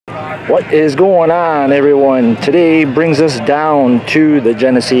What is going on, everyone? Today brings us down to the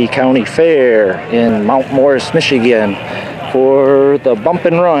Genesee County Fair in Mount Morris, Michigan for the bump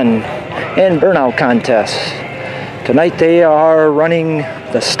and run and burnout contest. Tonight they are running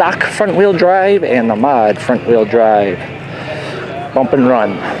the stock front wheel drive and the mod front wheel drive bump and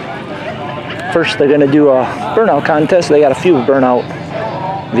run. First they're going to do a burnout contest. They got a few burnout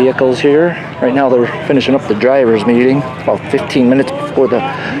vehicles here. Right now they're finishing up the drivers meeting about 15 minutes before the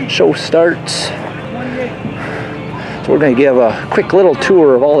show starts. So we're going to give a quick little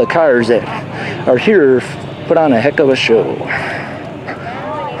tour of all the cars that are here. Put on a heck of a show.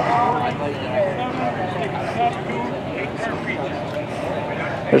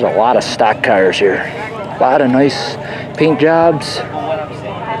 There's a lot of stock cars here. A lot of nice paint jobs.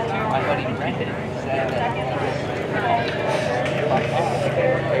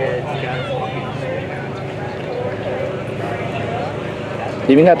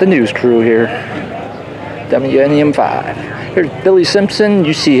 Even got the news crew here. WNEM5. Here's Billy Simpson.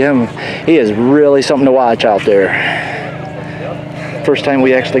 You see him. He is really something to watch out there. First time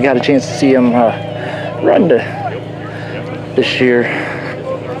we actually got a chance to see him run this year.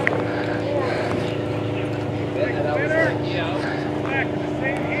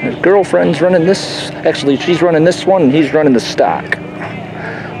 His girlfriend's running this. Actually, she's running this one and he's running the stock.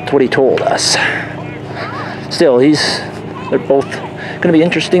 That's what he told us. Still, they're both going to be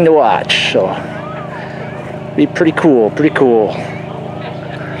interesting to watch, so be pretty cool.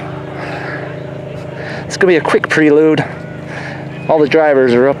 It's going to be a quick prelude. All the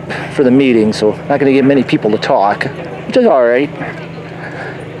drivers are up for the meeting, so not going to get many people to talk, which is all right.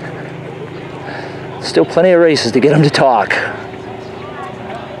 Still plenty of races to get them to talk.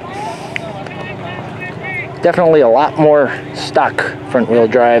 Definitely a lot more stock front wheel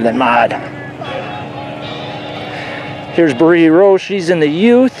drive than mod. Here's Bree Rose. She's in the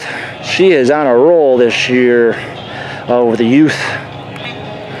youth. She is on a roll this year with the youth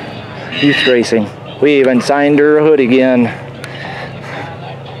racing. We even signed her a hood again.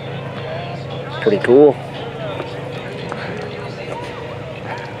 Pretty cool.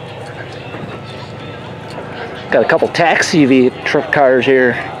 Got a couple taxi truck cars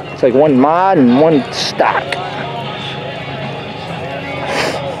here. It's like one mod and one stock.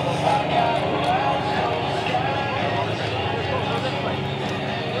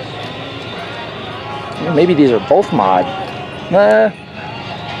 Maybe these are both mod. Nah,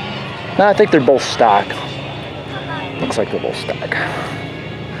 I think they're both stock. Looks like they're both stock.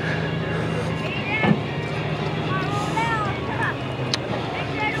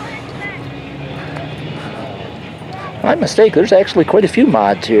 My mistake, there's actually quite a few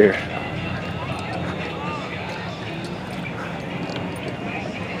mods here.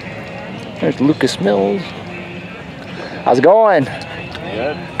 There's Lucas Mills. How's it going?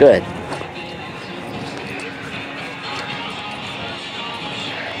 Good. Good.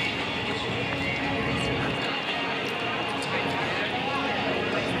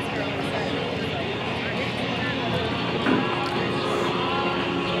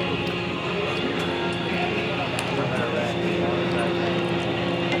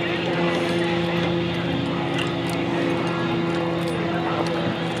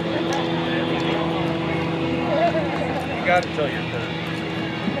 Got to tell your turn.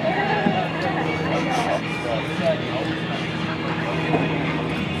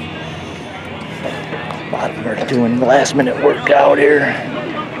 A lot of them are doing last minute workout here.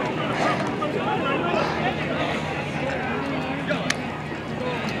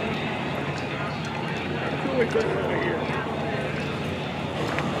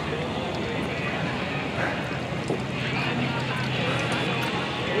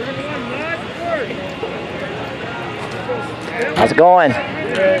 How's it going?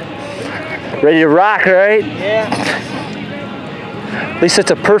 Ready to rock, right? Yeah. At least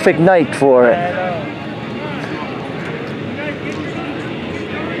it's a perfect night for it.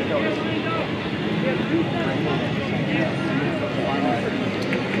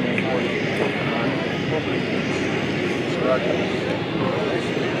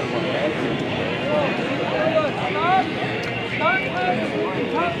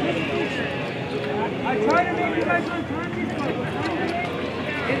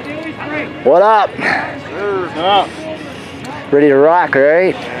 What up? Ready to rock,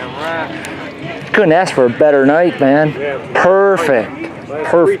 right? Couldn't ask for a better night, man. Perfect. Last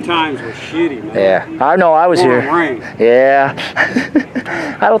 3 times was shitty, man. Yeah, I know. I was here. Rain. Yeah.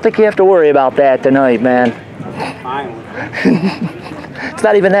 I don't think you have to worry about that tonight, man. Finally. It's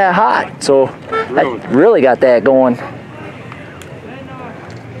not even that hot, so I really got that going.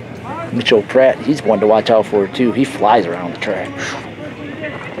 Mitchell Pratt, he's one to watch out for too. He flies around the track.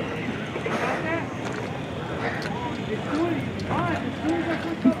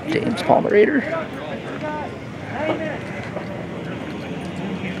 James Palmerator.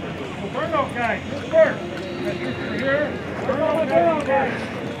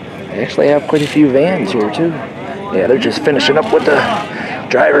 They actually have quite a few vans here too. Yeah, they're just finishing up with the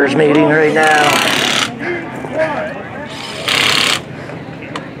driver's meeting right now.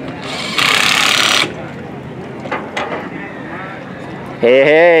 Hey,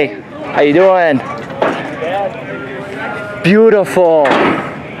 hey, how you doing? Beautiful.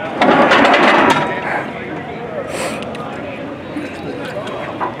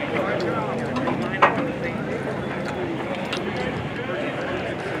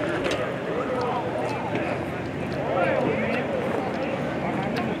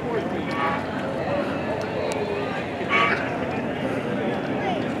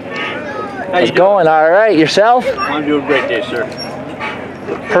 How's it going? All right, yourself? I'm doing great day, sir.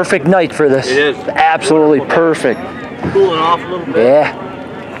 Perfect night for this. It is. Absolutely perfect. Cooling off a little bit.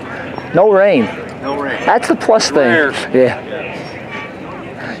 Yeah. No rain. No rain. That's the plus thing. Rare.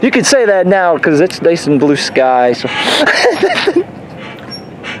 Yeah. You can say that now because it's nice and blue sky. So.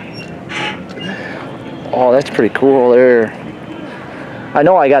 Oh, that's pretty cool there. I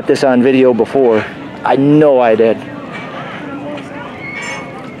know I got this on video before. I know I did.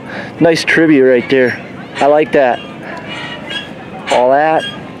 Nice trivia right there. I like that. All that.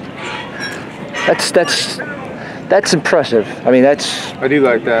 That's impressive. I mean, I do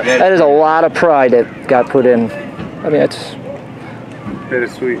like that. that is a lot of pride that got put in. I mean, that's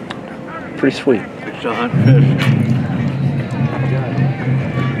Bittersweet. pretty sweet. It's a hunt fish.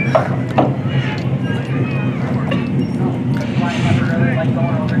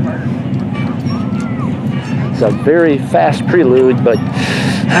 It's a very fast prelude, but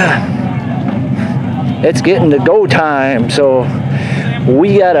it's getting to go time, so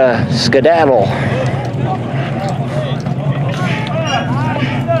we gotta skedaddle.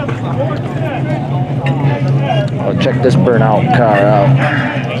 I'll check this Burnout car out.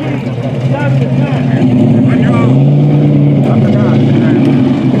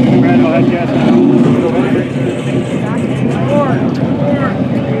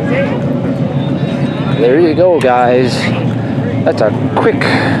 There you go, guys. That's a quick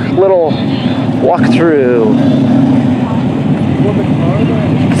little walkthrough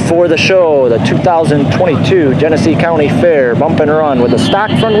for the show, the 2022 Genesee County Fair Bump and Run with the stock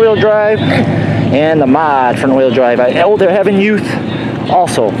front wheel drive and the mod front wheel drive. Oh, they're having youth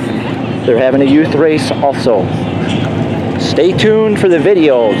also. They're having a youth race also. Stay tuned for the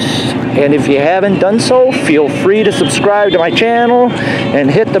videos. And if you haven't done so, feel free to subscribe to my channel and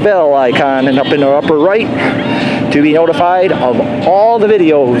hit the bell icon and up in the upper right to be notified of all the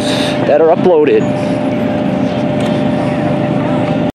videos that are uploaded.